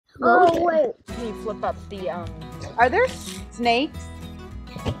Oh, wait. Can you flip up the, are there snakes?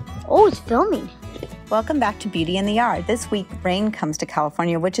 Oh, it's filming. Welcome back to Beauty in the Yard. This week, rain comes to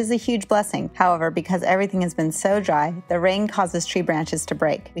California, which is a huge blessing. However, because everything has been so dry, the rain causes tree branches to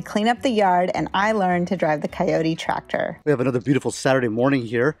break. We clean up the yard, and I learned to drive the Kioti tractor. We have another beautiful Saturday morning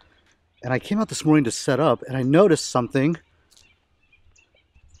here, and I came out this morning to set up, and I noticed something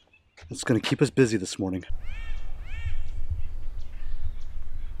that's going to keep us busy this morning.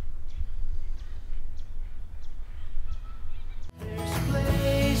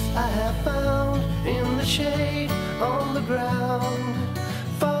 I have found in the shade on the ground,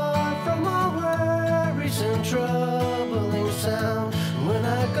 far from all worries and troubling sound. When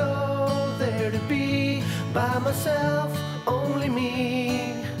I go there to be by myself, only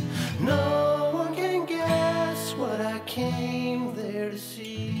me, no one can guess what I came there to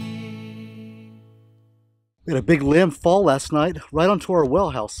see. We had a big limb fall last night right onto our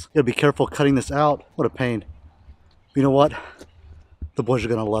well house. You gotta be careful cutting this out. What a pain. But you know what? The boys are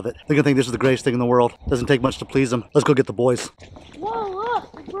gonna love it. They're gonna think this is the greatest thing in the world. Doesn't take much to please them. Let's go get the boys. Whoa,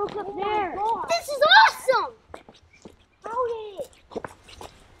 look, it broke up there. This is awesome! How did it?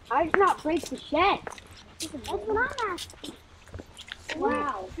 I did not break the shed. That's what I'm asking.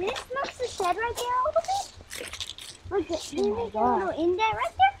 Wow. This smokes the shed right there a little bit? Look, is there a little indent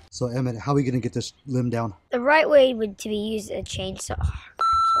right there? So Emmett, how are we gonna get this limb down? The right way would to be use a chainsaw. Sorry.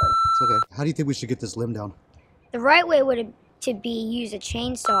 It's okay. How do you think we should get this limb down? The right way would to be use a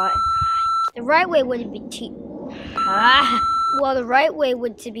chainsaw. The right way would be well, the right way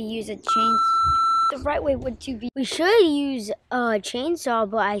would to be use a chainsaw. The right way would to be. We should use a chainsaw,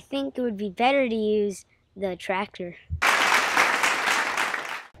 but I think it would be better to use the tractor.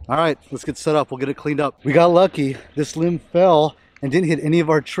 All right, let's get set up. We'll get it cleaned up. We got lucky. This limb fell and didn't hit any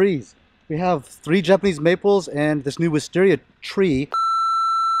of our trees. We have 3 Japanese maples and this new wisteria tree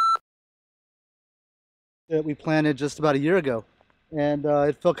that we planted just about a year ago. And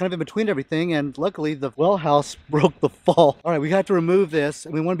it fell kind of in between everything, and luckily the well house broke the fall. All right, we have to remove this,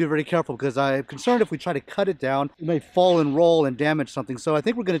 and we want to be very careful because I'm concerned if we try to cut it down, it may fall and roll and damage something. So I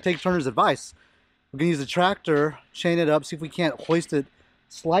think we're going to take Turner's advice. We're going to use the tractor, chain it up, see if we can't hoist it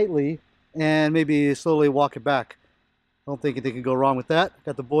slightly, and maybe slowly walk it back. I don't think anything can go wrong with that.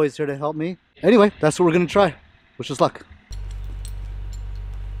 Got the boys here to help me. Anyway, that's what we're going to try. Wish us luck.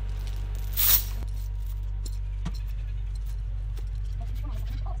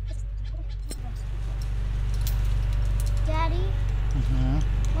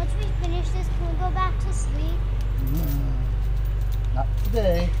 Once we finish this, can we go back to sleep? Not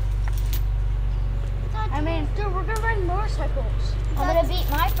today. I mean, dude, we're gonna ride motorcycles. I'm gonna beat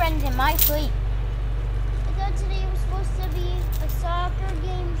my friends in my sleep. I thought today was supposed to be a soccer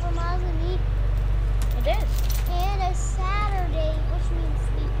game for Miles and me. It is. And a Saturday, which means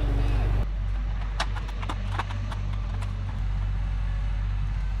sleeping in.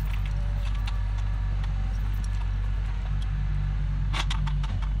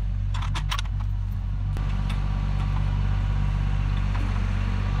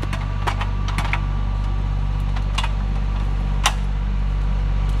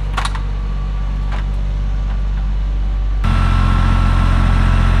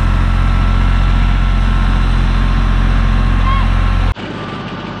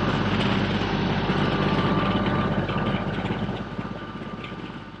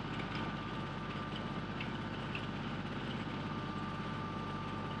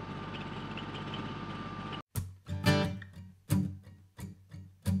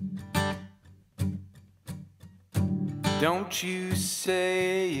 Don't you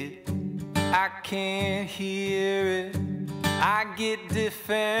say it, I can't hear it. I get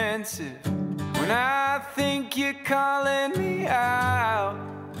defensive when I think you're calling me out.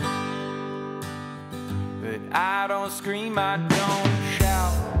 But I don't scream, I don't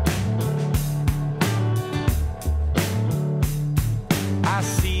shout. I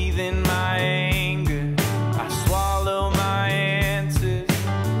seethe in my anger, I swallow my answers.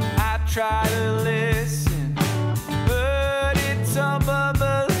 I try to listen, but it's all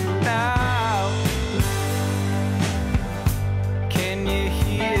bubbling out. Can you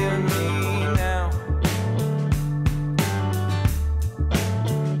hear me now?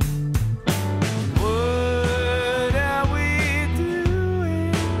 What are we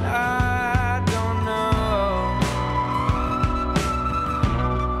doing? I don't know.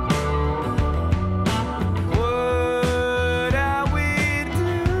 What are we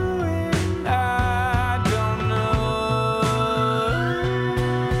doing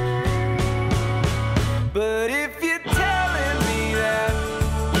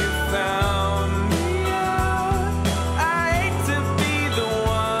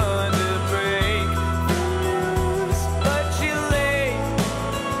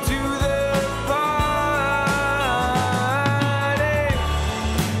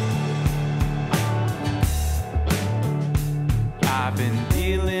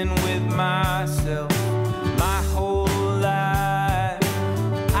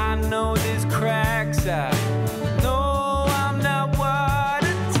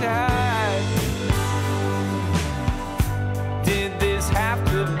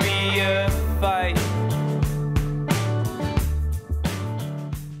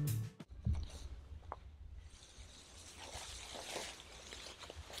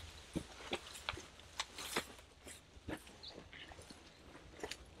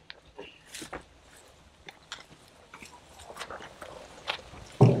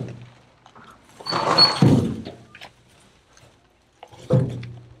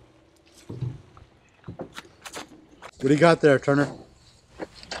What do you got there, Turner?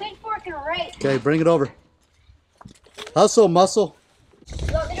 Big fork and a rake. Okay, bring it over. Hustle, muscle.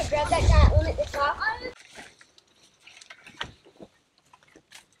 You want me to grab that giant one at the top?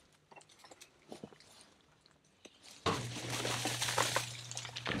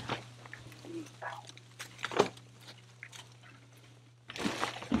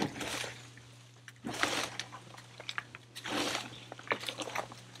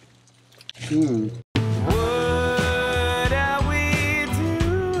 What are we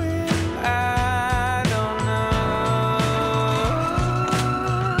doing? I don't know.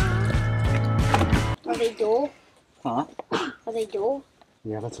 Are they dull? Huh? Are they dull?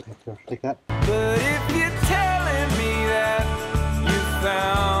 Yeah, that's okay. Here, take that. But if you're telling me that you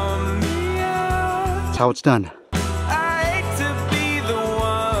found me out, That's how it's done. I hate to be the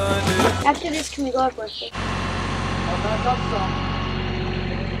one. After this, can we go up first?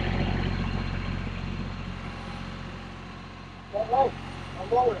 Right, I'll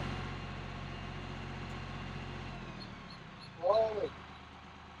lower it. Slowly.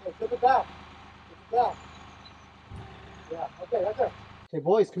 Okay, flip it back. Flip it back. Yeah, okay, right there. Okay,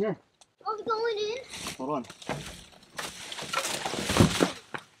 boys, come here. Oh, it's going in? Hold on.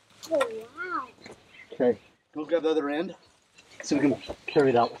 Oh, wow. Okay, go grab the other end. See if we can carry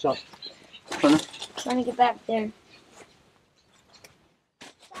it out. Watch out. Turner. Trying to get back there.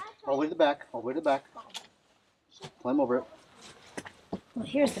 All the way to the back. All the way to the back. Climb over it. Well,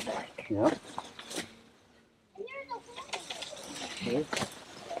 here's the back. Yeah. Okay.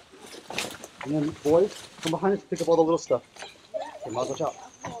 And then, boys, come behind us, pick up all the little stuff. Okay, Miles, watch out.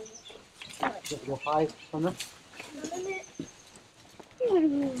 Just go high, Turner.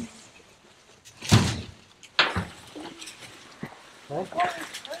 Okay.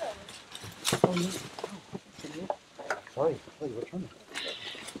 Sorry, we're turning.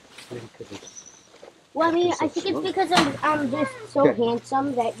 Maybe because it's... Well, I mean, I think it's because I'm just so Okay.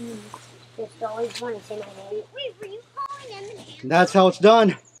 handsome that you just always want to say my name. Wait, were you calling him an ant? That's how it's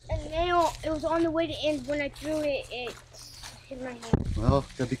done. A nail, it was on the way to end. When I threw it, it hit my hand. Well,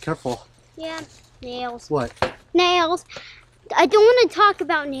 gotta be careful. Yeah, nails. What? Nails. I don't want to talk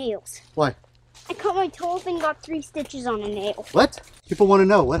about nails. Why? I cut my toe off and got 3 stitches on a nail. What? People want to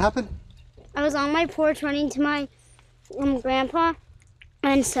know. What happened? I was on my porch running to my grandpa,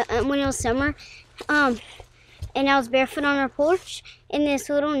 and when it was summer, and I was barefoot on our porch, and this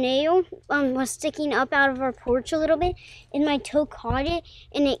little nail was sticking up out of our porch a little bit, and my toe caught it,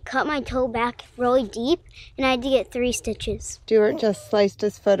 and it cut my toe back really deep, and I had to get 3 stitches. Stuart just sliced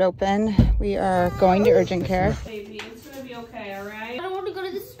his foot open. We are going to urgent care. Baby, it's gonna be okay, all right? I don't want to go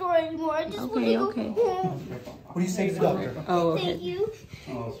to the store anymore. I just want to Okay, go okay. home. What do you say to the doctor? Oh, Thank you.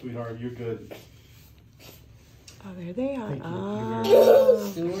 Oh, sweetheart, you're good. Oh, there they are. Oh.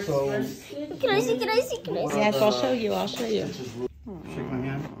 Can I see? Yes, I'll show you. I'll show you. Shake my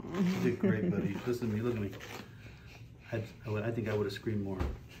hand. You did great, buddy. Listen to me. Look at me. I think I would have screamed more.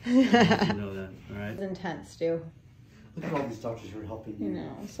 You know that, all right? It's intense, Stu. Look at all these doctors who are helping you. You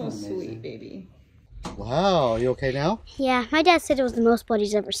know, so Amazing. sweet, baby. Wow, you okay now? Yeah, my dad said it was the most blood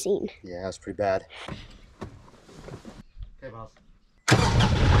he's ever seen. Yeah, it's pretty bad. Okay, Miles.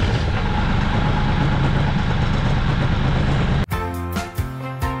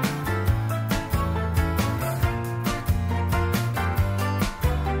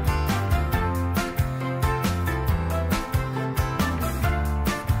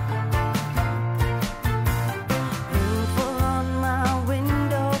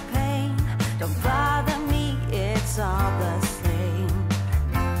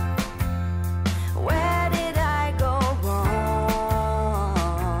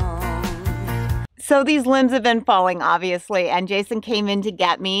 So these limbs have been falling, obviously, and Jason came in to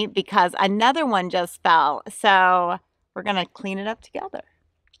get me because another one just fell. So we're going to clean it up together.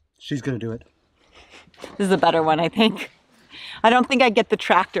 She's going to do it. This is a better one, I think. I don't think I get the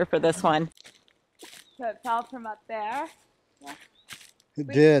tractor for this one. So it fell from up there. Yeah. It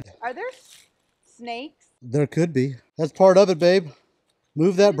did. Are there snakes? There could be. That's part of it, babe.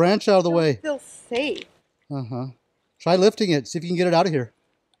 Move that branch out of the way. Still safe. Uh-huh. Try lifting it. See if you can get it out of here.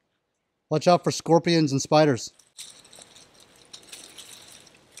 Watch out for scorpions and spiders.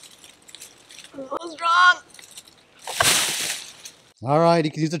 What's wrong? All right, you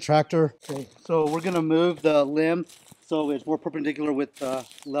can use the tractor. Okay, so we're gonna move the limb so it's more perpendicular with the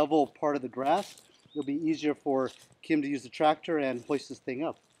level part of the grass. It'll be easier for Kim to use the tractor and hoist this thing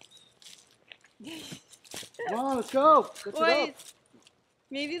up. Come on, let's go. Lift it Boys, up.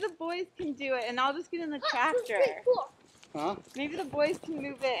 maybe the boys can do it and I'll just get in the tractor. Huh? Maybe the boys can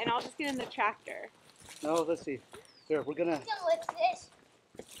move it and I'll just get in the tractor. No, let's see. Here, we're gonna. Lift this.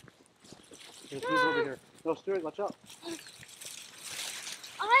 Let's move over here. No steering, watch out. I'm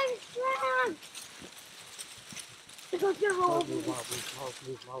strong. Because you're Miles, rolling. move, Miles, move, Miles,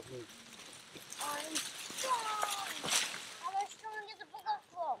 move, Miles, move. I'm strong. I'm as strong as a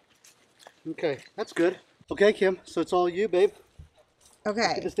buffalo. Okay, that's good. Okay, Kim, so it's all you, babe. Let's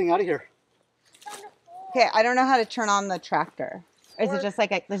get Okay. this thing out of here. Okay, I don't know how to turn on the tractor. Is it just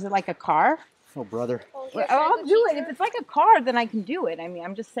like is it like a car? Oh, brother. Well, I'll do it. If it's like a car, then I can do it. I mean,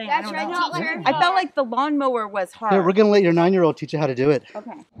 I'm just saying. I don't know. teacher. I felt like the lawnmower was hard. Here, we're going to let your 9-year-old teach you how to do it.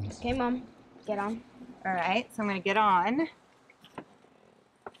 Okay. Okay, Mom. Get on. All right. So I'm gonna get on.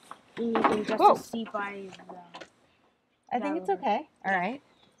 And you can just Whoa. see by the... I think it's okay. All right.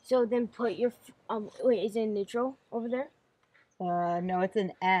 So then put your... wait, is it in neutral over there? No, it's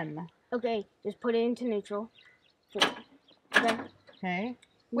an M. Okay, just put it into neutral. Okay. Okay.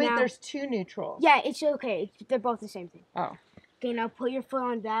 Wait, Now- there's two neutrals. Yeah, it's okay. They're both the same thing. Oh. Okay, now put your foot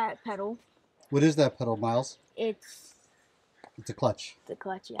on that pedal. What is that pedal, Miles? It's It's a clutch. the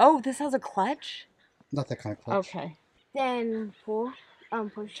clutch, yeah. Oh, this has a clutch? Not that kind of clutch. Okay. Then pull,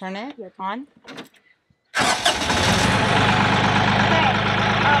 push. Turn it Yeah. on. Okay,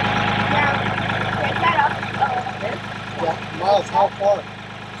 now break that up a little bit. Yeah, Miles, how far?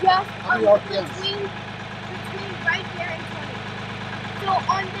 Just How many RPMs? between right there and 20. So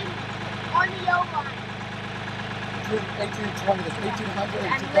on the yellow line. Between 18 and 20, that's 1800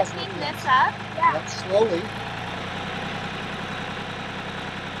 and I'm 2000 lifting this up. Yeah. Yep, slowly.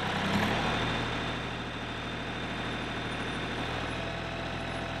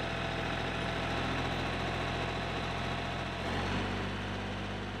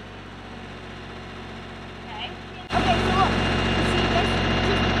 Okay, so look. You see this?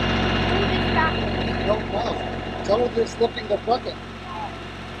 Just move this back. No, Miles, tell her they're lifting the bucket.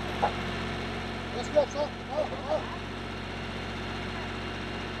 Let's go, son. Oh, oh.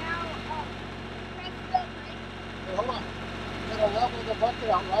 Now, press the brake. Hey, hold on. You gotta level the bucket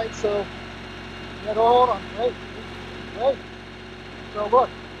out, right? So, you gotta hold on. Wait. Wait. So look,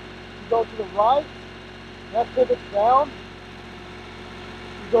 you go to the right, that pivots down.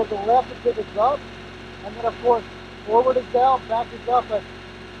 You go to the left, it pivots up. And then, of course, forward is down, back is up. But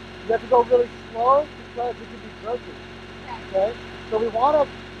you have to go really slow because it can be jerky. Okay? So you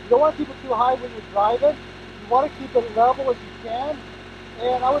don't want to keep it too high when you're driving. You want to keep it level as you can.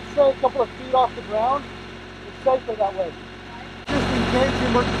 And I would say a couple of feet off the ground. It's safer that way. Just engage the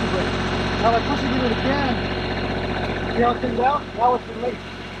emergency brake. Now by pushing it again, see how it came down? Now it's released.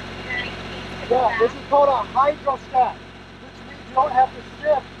 Yeah, this is called a hydrostat, which means you don't have to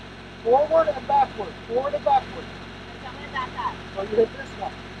shift forward and backward, forward and backward. So you hit this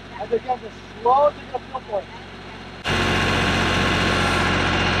one. And again, just slow as you're going to feel for it.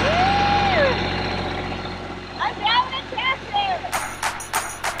 I'm having a test there.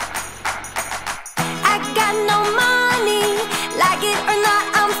 I got no money, like it or not,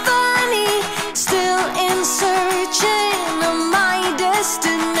 I'm funny. Still in searching of my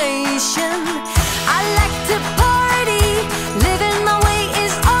destination. I like to party, living my way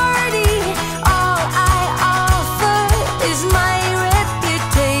is arty. All I offer is my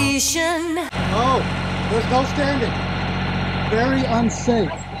reputation. Oh, there's no standing. Very unsafe.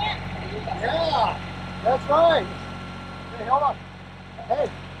 Yeah, that's right. Hey, hold on. Hey,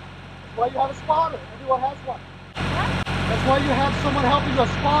 that's why you have a spotter. Everyone has one. That's why you have someone helping you, a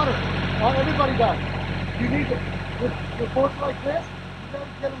spotter. Not everybody does. You need to, with boats like this, you gotta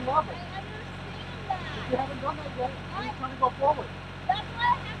get them level. I understand that. If you haven't done that yet, you're trying to go forward. That's why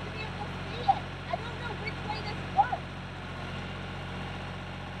I have to be able to see it. I don't know which way this works.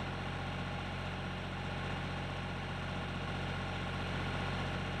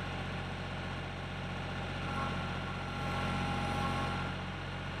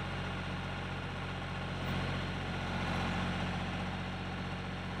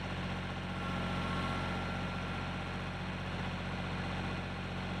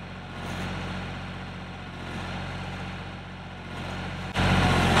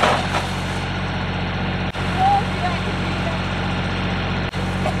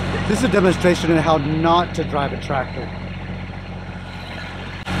 This is a demonstration on how not to drive a tractor.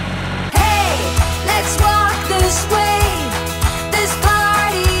 Hey, let's walk this way. This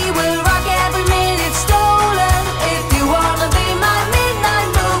party will rock every minute stolen. If you wanna be my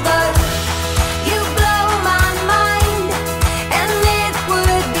midnight mover, you blow my mind. And it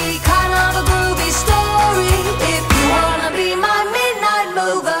would be kind of a groovy story. If you wanna be my midnight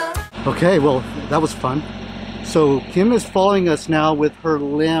mover. Okay, well, that was fun. So Kim is following us now with her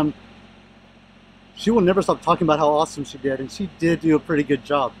limb. She will never stop talking about how awesome she did, and she did do a pretty good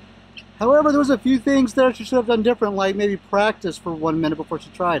job. However, there was a few things there she should have done different, like maybe practice for 1 minute before she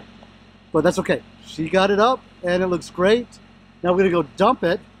tried. but that's okay. She got it up and it looks great. Now we're gonna go dump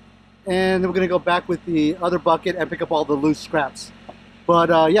it, and then we're gonna go back with the other bucket and pick up all the loose scraps.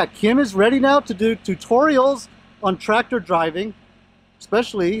 But yeah, Kim is ready now to do tutorials on tractor driving,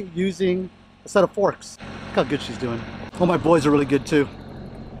 especially using a set of forks. Look how good she's doing. Oh, my boys are really good too.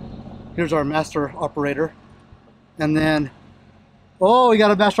 Here's our master operator. And then, oh, we got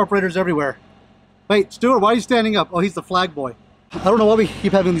our master operators everywhere. Wait, Stuart, why are you standing up? Oh, he's the flag boy. I don't know why we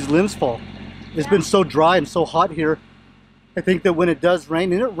keep having these limbs fall. It's been so dry and so hot here. I think that when it does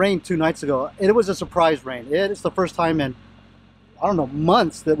rain, and it rained 2 nights ago, and it was a surprise rain. It's the first time in, I don't know,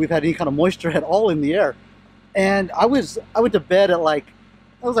 months that we've had any kind of moisture at all in the air. And I went to bed at like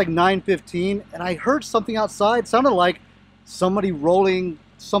 9:15, and I heard something outside. It sounded like somebody rolling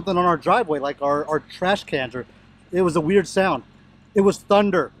something on our driveway, like our trash cans. Or it was a weird sound. It was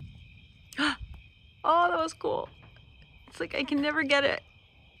thunder. Oh, that was cool. It's like I can never get it.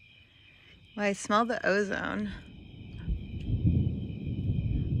 Well, I smell the ozone.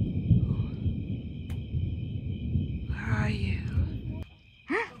 Where are you?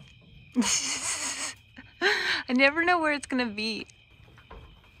 I never know where it's gonna be.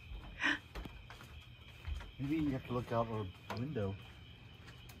 Maybe you have to look out our window.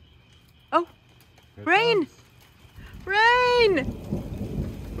 Oh, rain! Rain!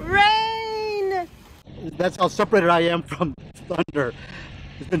 Rain! That's how separated I am from thunder.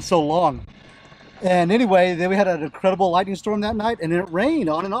 It's been so long. And anyway, then we had an incredible lightning storm that night, and it rained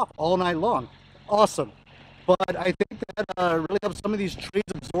on and off all night long. Awesome. But I think that really helped some of these trees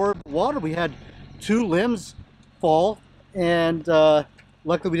absorb water. We had 2 limbs fall, and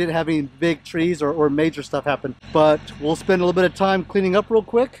luckily we didn't have any big trees or major stuff happen. But we'll spend a little bit of time cleaning up real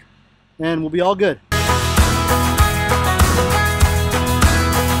quick, and we'll be all good.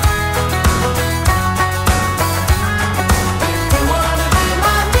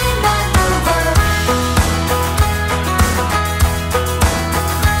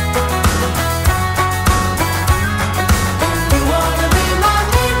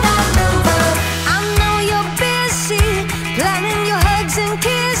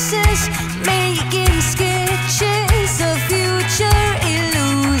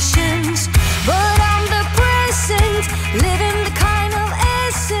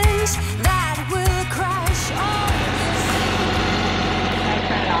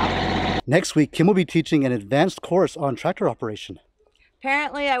 Next week, Kim will be teaching an advanced course on tractor operation.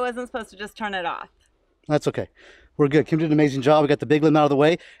 Apparently, I wasn't supposed to just turn it off. That's okay. We're good. Kim did an amazing job. We got the big limb out of the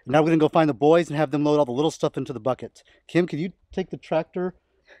way. And now we're going to go find the boys and have them load all the little stuff into the bucket. Kim, can you take the tractor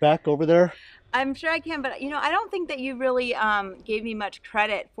back over there? I'm sure I can, but you know, I don't think that you really gave me much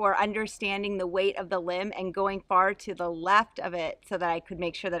credit for understanding the weight of the limb and going far to the left of it so that I could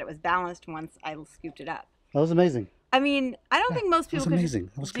make sure that it was balanced once I scooped it up. That was amazing. I mean, I don't think most people could do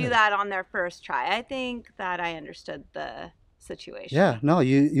good. that on their first try. I think that I understood the situation. Yeah, no,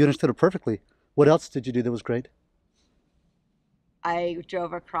 you understood it perfectly. What else did you do that was great? I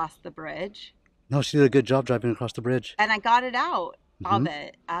drove across the bridge. No, she did a good job driving across the bridge. And I got it out of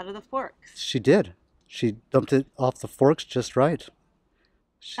it, out of the forks. She did. She dumped it off the forks just right.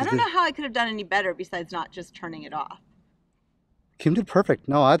 I don't know how I could have done any better besides not just turning it off. Kim did perfect.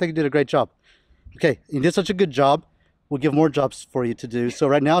 No, I think you did a great job. Okay, you did such a good job. We'll give more jobs for you to do. So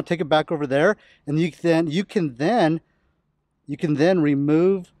right now, take it back over there, and you can then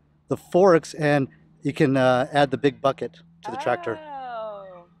remove the forks, and you can add the big bucket to the tractor.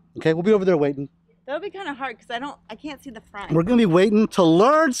 Okay, we'll be over there waiting. That'll be kind of hard because I can't see the front. We're gonna be waiting to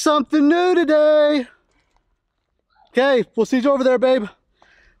learn something new today. Okay, we'll see you over there, babe.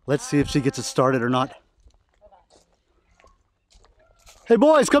 Let's see if she gets it started or not. Hey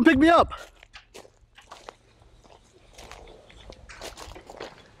boys, come pick me up.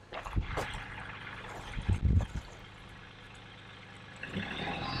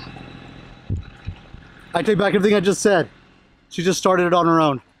 I take back everything I just said. She just started it on her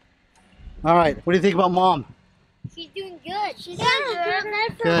own. All right, what do you think about Mom? She's doing good. She's doing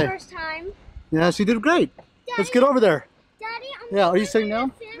good for the first time. Yeah, she did great. Daddy, let's get over there. Daddy, yeah, are you sitting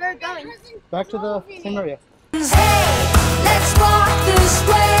down? We're going. Back to the same area. Hey, let's walk this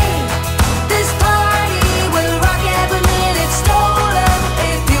way. This party will rock every minute stolen.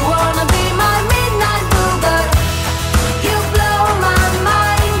 If you wanna be my midnight mover, you blow my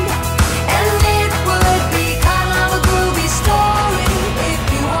mind. And it would be kind of a groovy story. If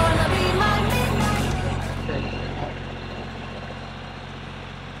you wanna be my midnight mover.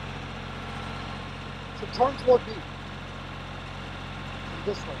 So turn toward me.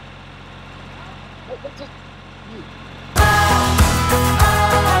 This way. Just you.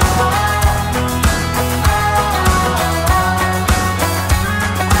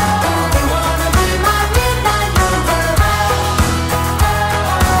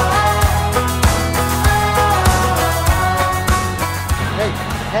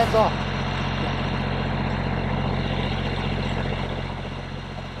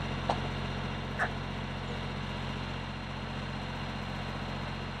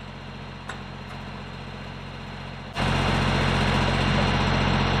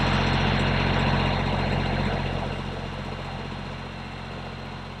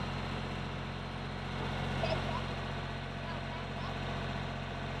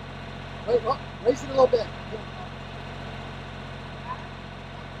 Wait, raise it a little bit.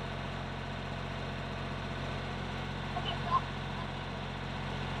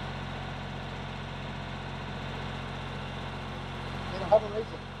 Have a raise it.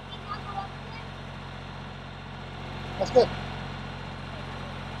 That's good.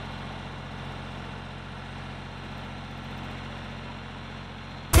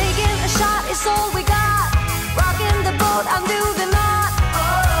 Taking a shot is all we got. Rocking the boat, undo the knot. Oh,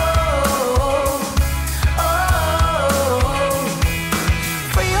 oh,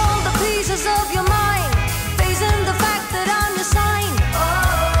 free all the pieces of your mind. Facing the fact that I'm your sign. Oh,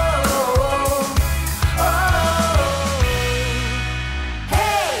 oh,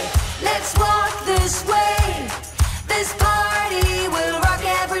 hey, let's walk this way. This party will rock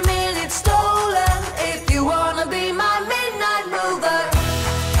every minute stolen. If you wanna be my midnight mover,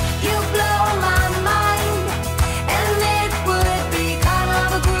 you blow my mind. And it would be kind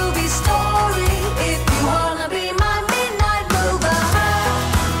of a groovy story. If you wanna be my midnight mover.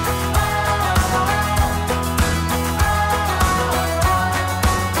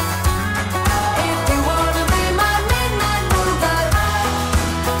 If you wanna be my midnight mover.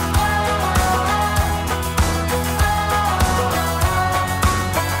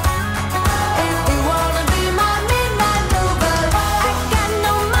 If you wanna be my midnight mover. I got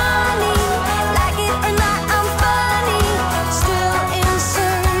no money, like it or not, I'm funny. Still in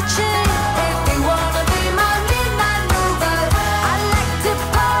searching. If you wanna be my midnight mover. I like to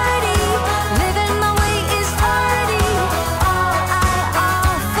party, living my way is arty. All I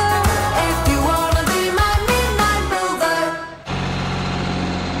offer. If you wanna be my midnight mover.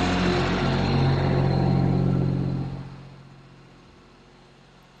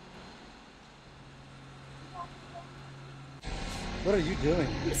 What are you doing?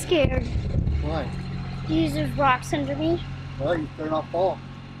 I'm scared. Why? There's rocks under me. Well, you better not fall.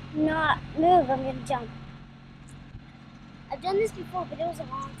 Not move, I'm gonna jump. I've done this before, but it was a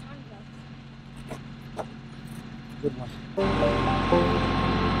long time ago. Good one.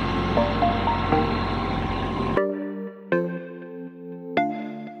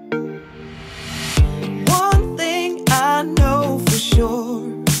 One thing I know for sure,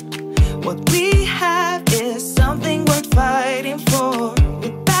 what we have is something worth fighting for.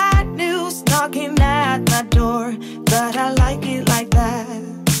 With bad news knocking at my door, but I like it like that.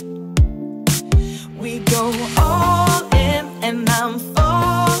 We go all in and I'm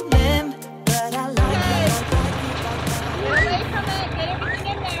falling, but I like it. Get away from it. Get everything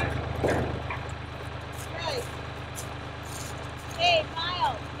in there. Right. Hey,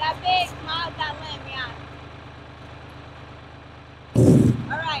 Miles. That big. Miles, that limb, yeah.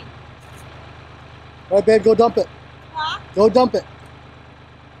 All right. All right, babe, go dump it. Huh? Go dump it.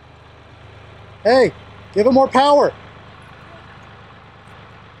 Hey, give it more power.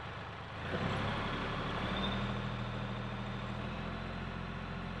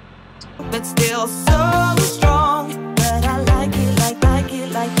 But still so strong, but I like it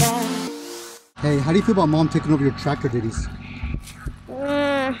like that. Hey, how do you feel about Mom taking over your tractor duties?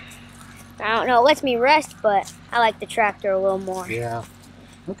 I don't know, it lets me rest, but I like the tractor a little more. Yeah.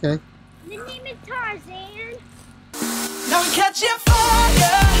 Okay. The name is Tarzan. Now I'm catching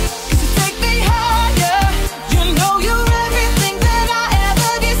fire, 'cause you take me higher. You know you're everything that I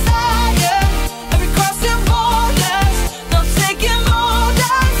ever desire. Every crossing borders, no taking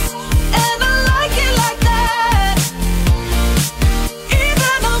orders, and I like it like that.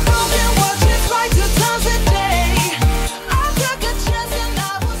 Even a broken watch is right 2 times a day. I took a chance and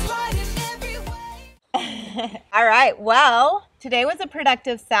I was right in every way. All right, well, today was a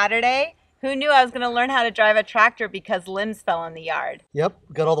productive Saturday. Who knew I was going to learn how to drive a tractor because limbs fell in the yard? Yep,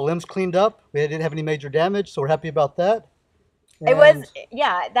 we got all the limbs cleaned up. We didn't have any major damage, so we're happy about that. It was,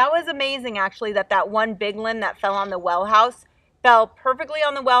 yeah, that was amazing actually, that one big limb that fell on the well house fell perfectly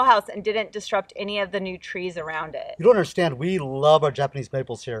on the well house and didn't disrupt any of the new trees around it. You don't understand, we love our Japanese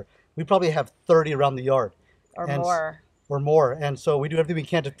maples here. We probably have 30 around the yard. Or more. Or more, and so we do everything we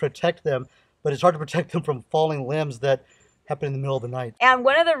can to protect them, but it's hard to protect them from falling limbs that happen in the middle of the night. And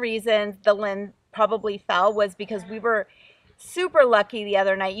one of the reasons the limb probably fell was because we were super lucky the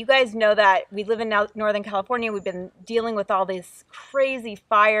other night. You guys know that we live in Northern California. We've been dealing with all these crazy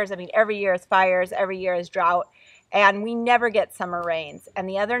fires. I mean, every year is fires, every year is drought, and we never get summer rains. And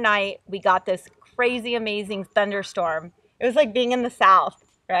the other night we got this crazy, amazing thunderstorm. It was like being in the South.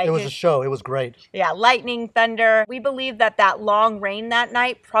 Right? It was a show. It was great. Yeah, lightning, thunder. We believe that long rain that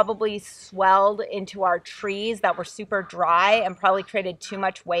night probably swelled into our trees that were super dry and probably created too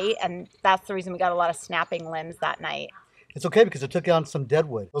much weight. And that's the reason we got a lot of snapping limbs that night. It's okay because it took down some dead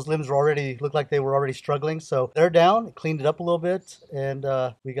wood. Those limbs were already, looked like they were already struggling. So they're down, it cleaned it up a little bit, and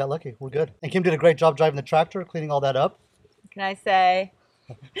we got lucky. We're good. And Kim did a great job driving the tractor, cleaning all that up. Can I say,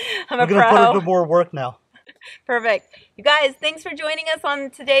 I'm We're a gonna pro. put her to more work now. Perfect. You guys, thanks for joining us on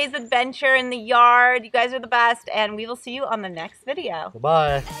today's adventure in the yard. You guys are the best, and we will see you on the next video.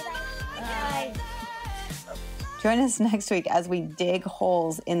 Bye. Bye. Join us next week as we dig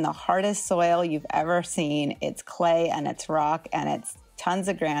holes in the hardest soil you've ever seen. It's clay and it's rock and it's tons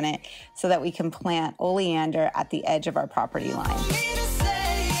of granite so that we can plant oleander at the edge of our property line.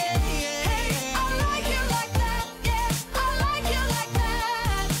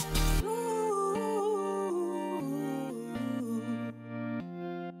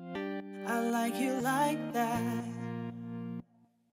 I like you like that.